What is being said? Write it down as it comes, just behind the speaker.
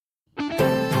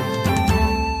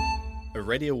a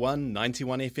Radio 1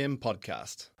 91 FM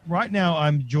podcast. Right now,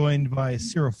 I'm joined by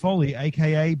Sarah Foley,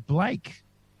 a.k.a. Blake.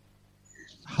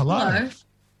 Hello.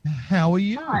 How are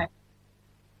you? Hi.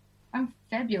 I'm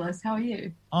fabulous. How are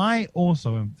you? I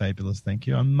also am fabulous, thank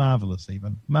you. I'm marvellous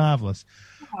even. Marvellous.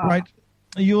 Oh. Right.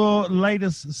 Your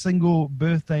latest single,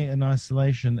 Birthday in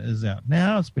Isolation, is out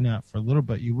now. It's been out for a little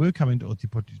bit. You were coming to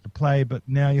Otepoti to play, but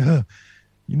now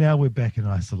we're back in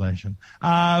isolation.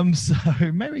 So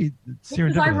maybe it's serendipitous.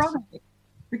 It's ironic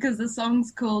because the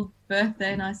song's called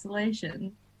Birthday in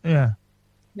Isolation. Yeah.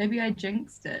 Maybe I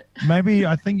jinxed it. Maybe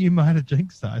I think you might have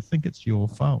jinxed it. I think it's your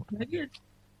fault. Maybe it's...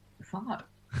 Fuck.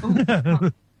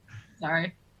 Ooh,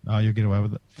 sorry. Oh, you'll get away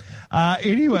with it.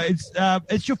 Anyway,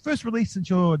 it's your first release since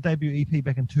your debut EP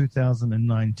back in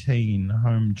 2019,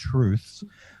 Home Truths.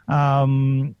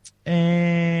 And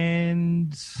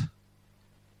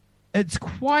it's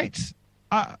quite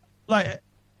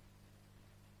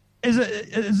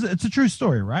it's a true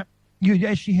story, right? You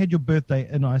actually had your birthday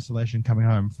in isolation coming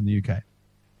home from the UK.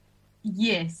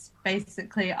 Yes,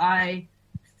 basically I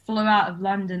flew out of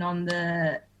London on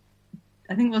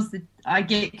I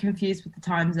get confused with the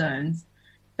time zones,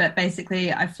 but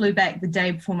basically I flew back the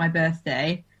day before my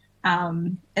birthday,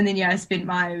 and then I spent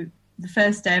my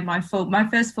first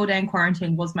full day in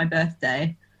quarantine was my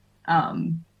birthday,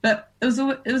 but it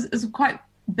was quite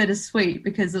bittersweet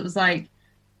because it was like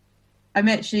I'm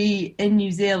actually in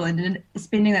New Zealand and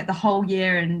spending like the whole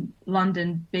year in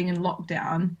London being in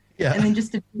lockdown. Yeah. And then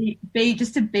just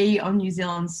to be on New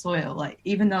Zealand soil, like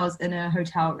even though I was in a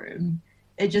hotel room,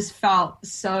 it just felt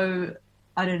so,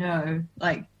 I don't know,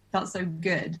 like felt so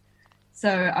good. So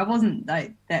I wasn't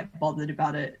like that bothered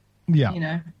about it. Yeah. You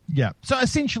know? Yeah. So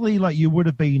essentially, like you would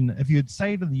have been, if you had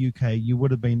stayed in the UK, you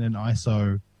would have been in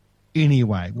ISO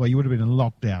anyway. Well, you would have been in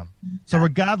lockdown. So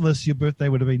regardless, your birthday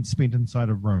would have been spent inside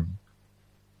a room.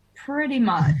 Pretty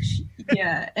much.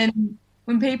 Yeah. And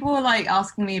when people were like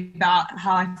asking me about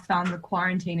how I found the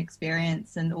quarantine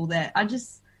experience and all that, I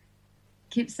just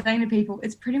keep saying to people,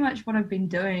 it's pretty much what I've been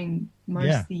doing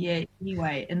most of the year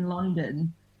anyway in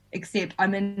London, except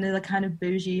I'm in the kind of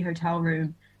bougie hotel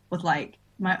room with like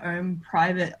my own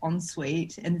private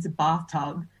ensuite and there's a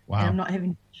bathtub. Wow. And I'm not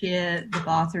having to share the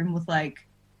bathroom with like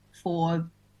 4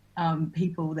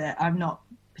 people that I'm not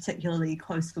particularly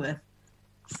close with.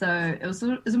 So it was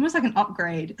almost like an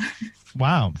upgrade.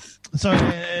 Wow. So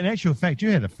in actual fact, you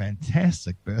had a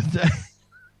fantastic birthday.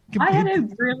 I had a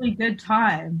really good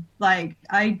time. Like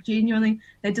they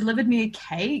delivered me a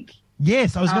cake.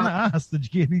 Yes, I was going to ask, did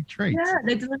you get any treats? Yeah,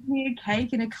 they delivered me a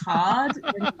cake and a card.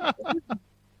 And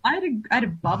I had a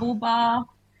bubble bath,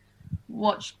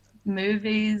 watched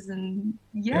movies, and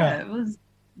it was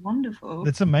wonderful.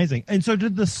 That's amazing. And so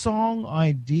did the song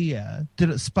idea, did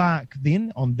it spark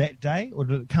then on that day or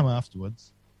did it come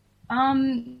afterwards?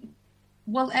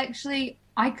 Well, actually,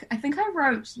 I think I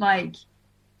wrote like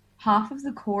half of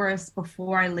the chorus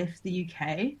before I left the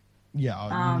UK.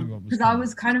 Yeah. Because I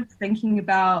was kind of thinking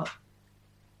about,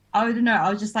 I don't know, I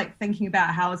was just like thinking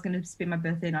about how I was going to spend my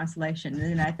birthday in isolation. And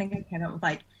then I think I came up with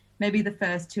like maybe the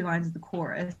first 2 lines of the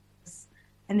chorus.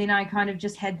 And then I kind of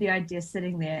just had the idea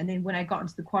sitting there. And then when I got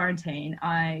into the quarantine,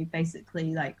 I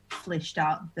basically like fleshed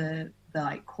out the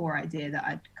like core idea that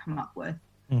I'd come up with.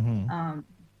 Mm-hmm.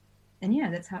 And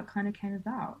yeah, that's how it kind of came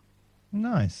about.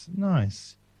 Nice.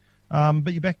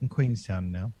 But you're back in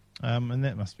Queenstown now. And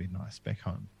that must be nice back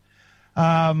home.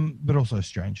 But also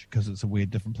strange because it's a weird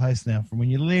different place now from when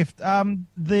you left.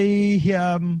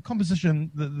 The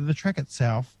composition, the track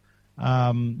itself,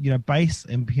 bass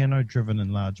and piano driven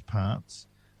in large parts.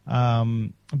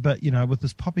 But with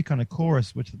this poppy kind of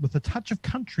chorus with a touch of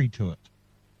country to it,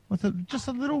 with just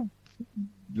a little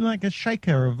like a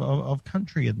shaker of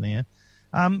country in there.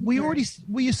 Were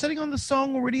you sitting on the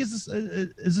song already? Is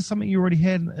this something you already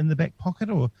had in the back pocket,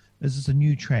 or is this a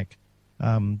new track,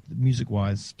 music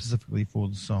wise, specifically for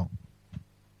the song?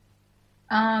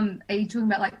 Are you talking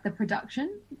about like the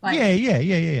production? Like,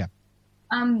 yeah.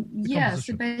 Yeah.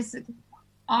 So basically,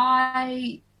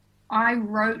 I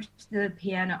wrote the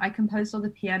piano. I composed all the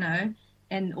piano,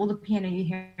 and all the piano you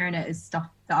hear in it is stuff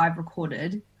that I've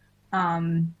recorded.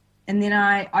 And then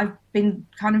I've been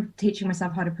kind of teaching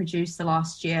myself how to produce the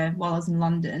last year while I was in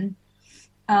London.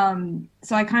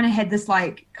 So I kind of had this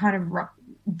like kind of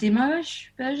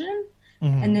demo-ish version.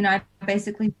 Mm-hmm. And then I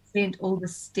basically sent all the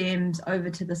stems over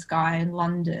to this guy in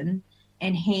London,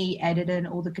 and he added in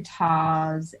all the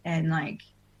guitars and like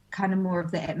kind of more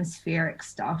of the atmospheric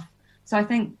stuff. So I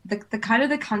think the kind of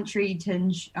the country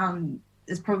tinge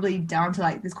is probably down to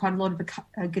like there's quite a lot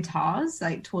of guitars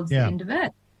like towards the end of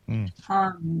it.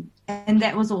 And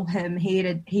that was all him. He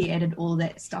added all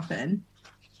that stuff in.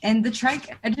 And the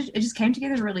track, it just came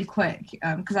together really quick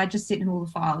because I just sent him all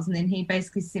the files, and then he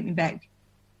basically sent me back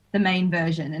the main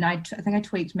version, and I think I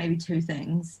tweaked maybe 2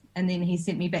 things, and then he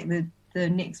sent me back the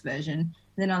next version. And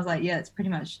then I was like, yeah, it's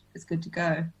good to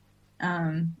go.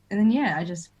 And then yeah, I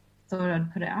just thought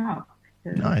I'd put it out.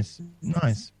 Nice.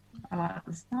 I like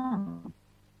the song.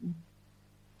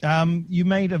 You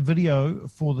made a video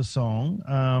for the song.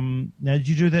 Now, did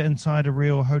you do that inside a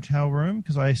real hotel room?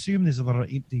 Because I assume there's a lot of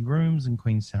empty rooms in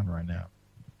Queenstown right now.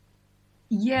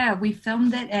 Yeah, we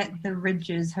filmed it at the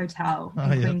Ridges Hotel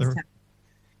in Queenstown.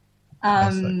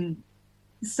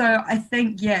 So I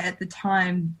think, at the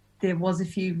time there was a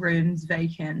few rooms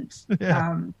vacant.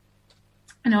 Yeah.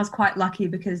 And I was quite lucky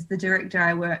because the director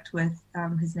I worked with,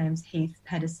 his name's Heath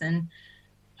Patterson,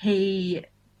 he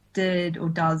did or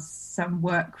does some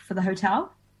work for the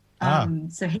hotel.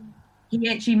 So he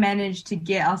actually managed to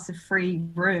get us a free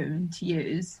room to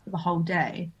use for the whole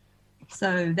day.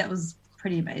 So that was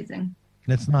pretty amazing.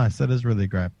 That's nice. That is really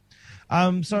great.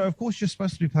 So, of course, you're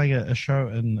supposed to be playing a show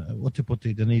in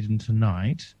Ōtepoti, Dunedin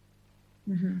tonight.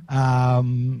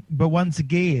 Mm-hmm. But once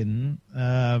again,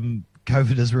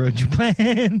 COVID has ruined your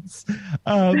plans.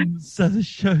 So the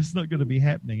show's not going to be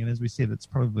happening. And as we said, it's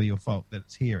probably your fault that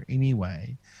it's here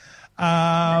anyway. So,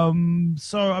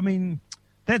 I mean,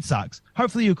 that sucks.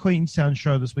 Hopefully your Queenstown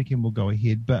show this weekend will go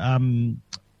ahead. But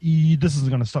this isn't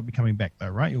going to stop you coming back, though,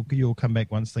 right? You'll come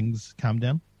back once things calm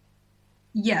down?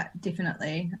 Yeah,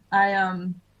 definitely.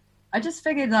 I just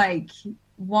figured, like,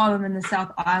 while I'm in the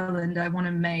South Island, I want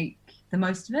to make the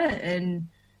most of it. And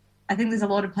I think there's a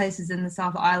lot of places in the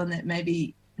South Island that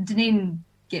maybe Dunedin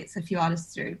gets a few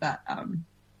artists through, but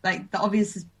like the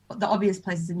obvious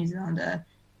places in New Zealand are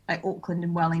like Auckland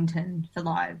and Wellington for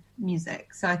live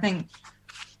music. So I think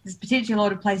there's potentially a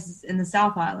lot of places in the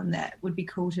South Island that would be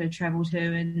cool to travel to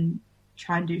and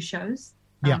try and do shows.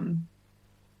 Yeah,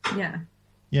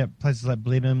 places like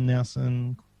Blenheim,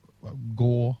 Nelson,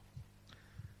 Gore.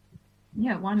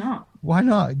 Yeah, why not? Why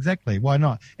not? Exactly. Why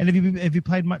not? And have you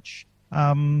played much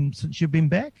since you've been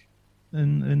back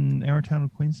in Arrowtown or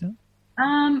Queenstown?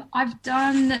 I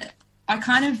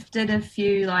kind of did a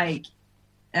few like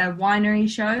winery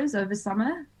shows over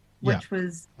summer, which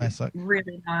was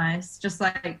really nice. Just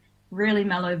like really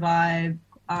mellow vibe.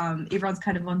 Everyone's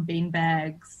kind of on bean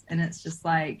bags, and it's just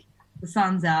like the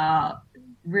sun's out.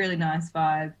 Really nice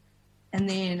vibe. And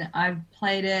then I've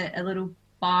played at a little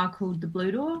bar called the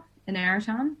Blue Door in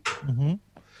Arrowtown. Mm-hmm.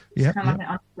 Yeah, kind of like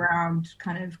an underground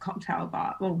kind of cocktail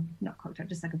bar. Well, not cocktail,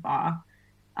 just like a bar.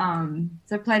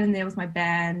 So I played in there with my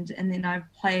band, and then I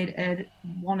played at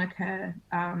Wanaka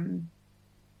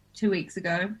 2 weeks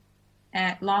ago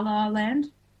at La La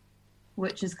Land,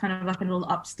 which is kind of like a little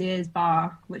upstairs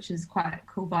bar, which is quite a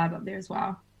cool vibe up there as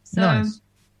well. So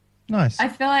nice. I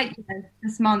feel like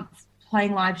this month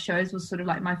playing live shows was sort of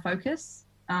like my focus.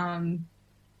 And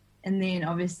then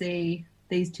obviously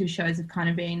these 2 shows have kind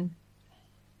of been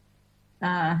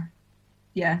not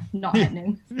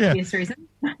happening for obvious reasons.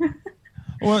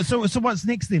 Well, so what's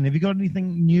next then? Have you got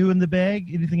anything new in the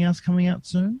bag? Anything else coming out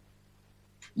soon?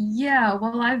 Yeah,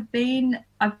 well, I've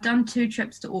done 2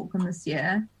 trips to Auckland this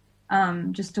year,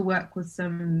 just to work with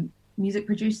some music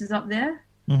producers up there.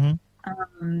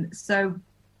 Mm-hmm. So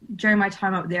during my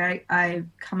time up there, I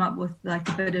come up with like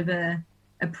a bit of a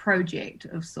project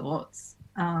of sorts.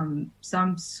 So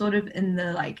I'm sort of in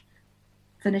the like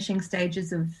finishing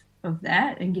stages of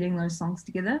that and getting those songs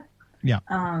together. Yeah.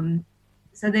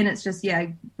 So then it's just,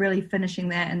 really finishing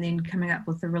that and then coming up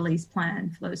with a release plan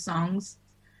for those songs.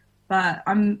 But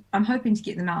I'm hoping to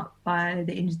get them out by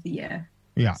the end of the year.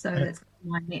 Yeah. So that's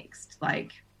my next,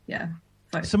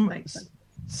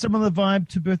 similar vibe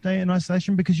to Birthday in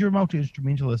Isolation, because you're a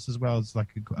multi-instrumentalist as well as like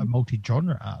a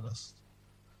multi-genre artist.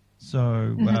 So,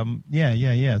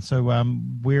 mm-hmm. So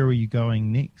where are you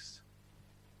going next?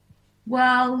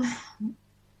 Well,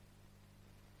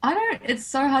 it's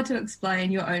so hard to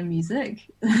explain your own music.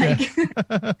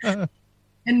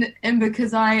 And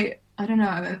because I don't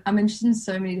know, I'm interested in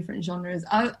so many different genres.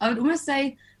 I would almost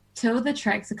say 2 of the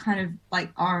tracks are kind of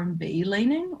like R&B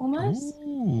leaning almost.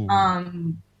 Ooh.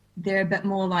 They're a bit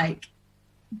more like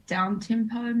down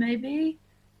tempo maybe.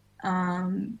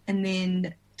 And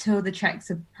then 2 of the tracks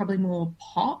are probably more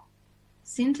pop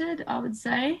centered, I would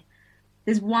say.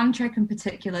 There's one track in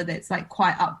particular that's like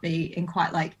quite upbeat and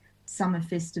quite like summer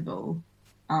festival.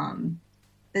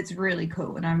 That's really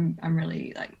cool, and I'm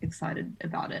really like excited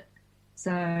about it.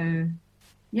 So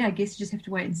yeah, I guess you just have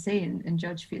to wait and see and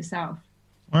judge for yourself.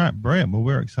 All right, brilliant. Well,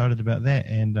 we're excited about that,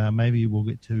 and maybe we'll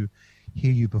get to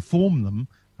hear you perform them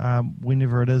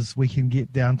whenever it is we can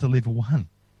get down to level 1.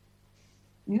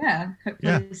 Yeah,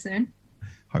 hopefully soon.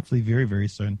 hopefully very, very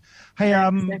soon. Hey,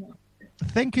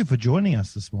 thank you for joining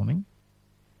us this morning.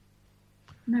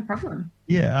 No problem.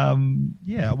 Yeah.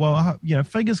 Well,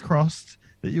 fingers crossed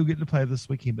that you'll get to play this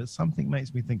weekend, but something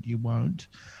makes me think you won't.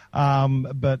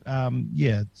 Next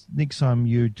time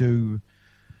you do,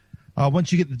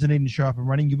 once you get the Dunedin show up and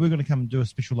running, we're going to come and do a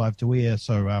special live to air.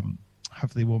 So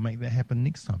hopefully we'll make that happen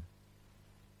next time.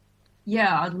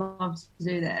 Yeah, I'd love to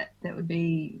do that. That would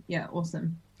be,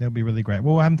 awesome. That would be really great.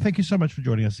 Well, thank you so much for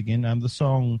joining us again. The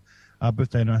song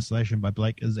Birthday in Isolation by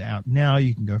Blake is out now.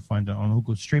 You can go find it on all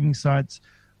good streaming sites.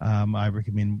 I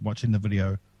recommend watching the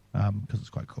video because it's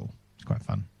quite cool. It's quite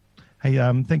fun. Hey,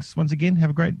 thanks once again. Have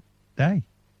a great day.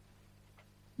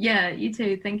 Yeah, you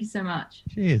too. Thank you so much.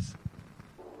 Cheers.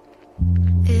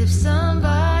 If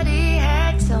somebody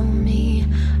had told me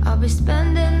I'll be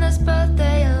spending this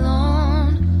birthday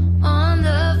alone on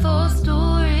the 4th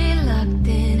story locked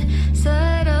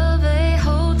inside of a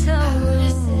hotel room, I would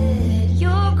have said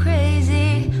you're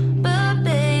crazy, but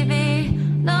baby,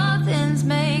 nothing's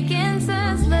making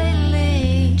sense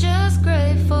lately. Just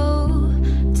grateful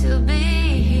to be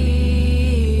here.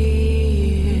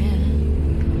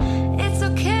 It's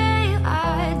okay,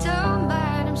 I don't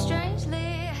mind. I'm strangely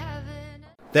having.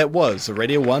 That was a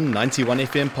Radio 1 91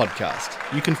 FM podcast.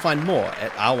 You can find more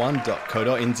at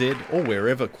r1.co.nz or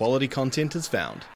wherever quality content is found.